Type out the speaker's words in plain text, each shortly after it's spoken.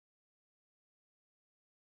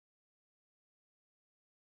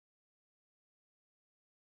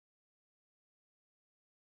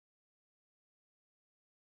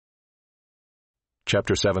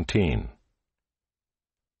Chapter 17.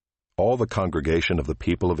 All the congregation of the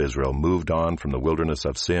people of Israel moved on from the wilderness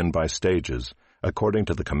of Sin by stages, according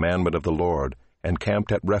to the commandment of the Lord, and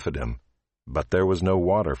camped at Rephidim, but there was no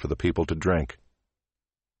water for the people to drink.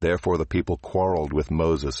 Therefore the people quarreled with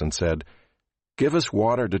Moses and said, "Give us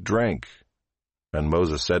water to drink." And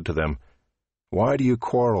Moses said to them, "Why do you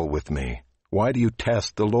quarrel with me? Why do you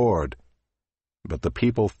test the Lord?" But the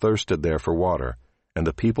people thirsted there for water, and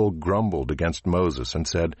the people grumbled against Moses and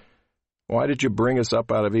said, "Why did you bring us up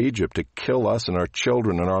out of Egypt to kill us and our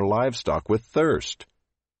children and our livestock with thirst?"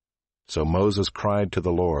 So Moses cried to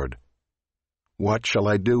the Lord, "What shall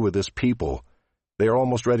I do with this people? They are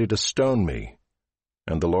almost ready to stone me."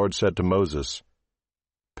 And the Lord said to Moses,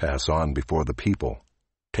 "Pass on before the people,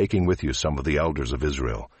 taking with you some of the elders of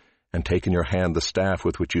Israel, and take in your hand the staff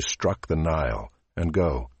with which you struck the Nile, and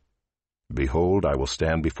go. Behold, I will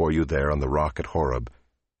stand before you there on the rock at Horeb,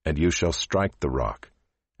 and you shall strike the rock,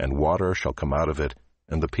 and water shall come out of it,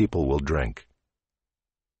 and the people will drink."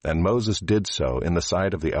 And Moses did so in the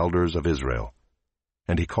sight of the elders of Israel.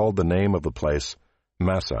 And he called the name of the place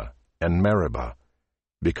Massah and Meribah,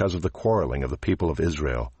 because of the quarreling of the people of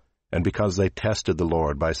Israel, and because they tested the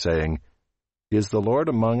Lord by saying, "Is the Lord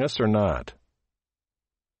among us or not?"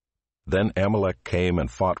 Then Amalek came and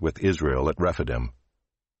fought with Israel at Rephidim.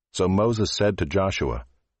 So Moses said to Joshua,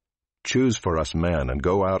 "Choose for us men, and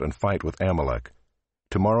go out and fight with Amalek.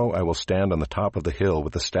 Tomorrow I will stand on the top of the hill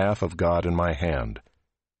with the staff of God in my hand."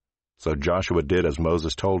 So Joshua did as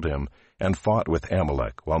Moses told him, and fought with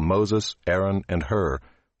Amalek, while Moses, Aaron, and Hur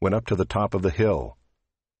went up to the top of the hill.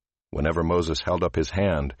 Whenever Moses held up his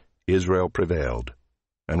hand, Israel prevailed,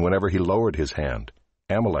 and whenever he lowered his hand,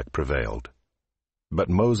 Amalek prevailed. But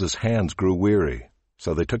Moses' hands grew weary,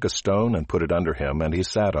 so they took a stone and put it under him, and he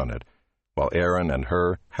sat on it, while Aaron and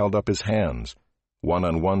Hur held up his hands, one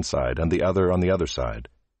on one side and the other on the other side.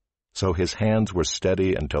 So his hands were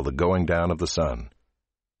steady until the going down of the sun.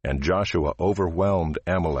 And Joshua overwhelmed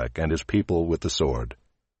Amalek and his people with the sword.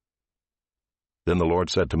 Then the Lord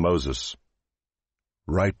said to Moses,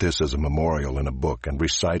 "Write this as a memorial in a book, and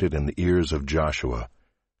recite it in the ears of Joshua,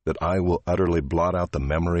 that I will utterly blot out the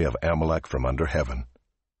memory of Amalek from under heaven."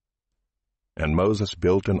 And Moses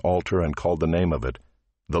built an altar and called the name of it,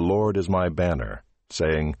 "The Lord is my banner,"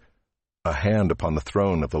 saying, "A hand upon the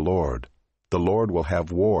throne of the Lord. The Lord will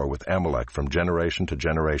have war with Amalek from generation to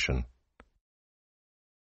generation."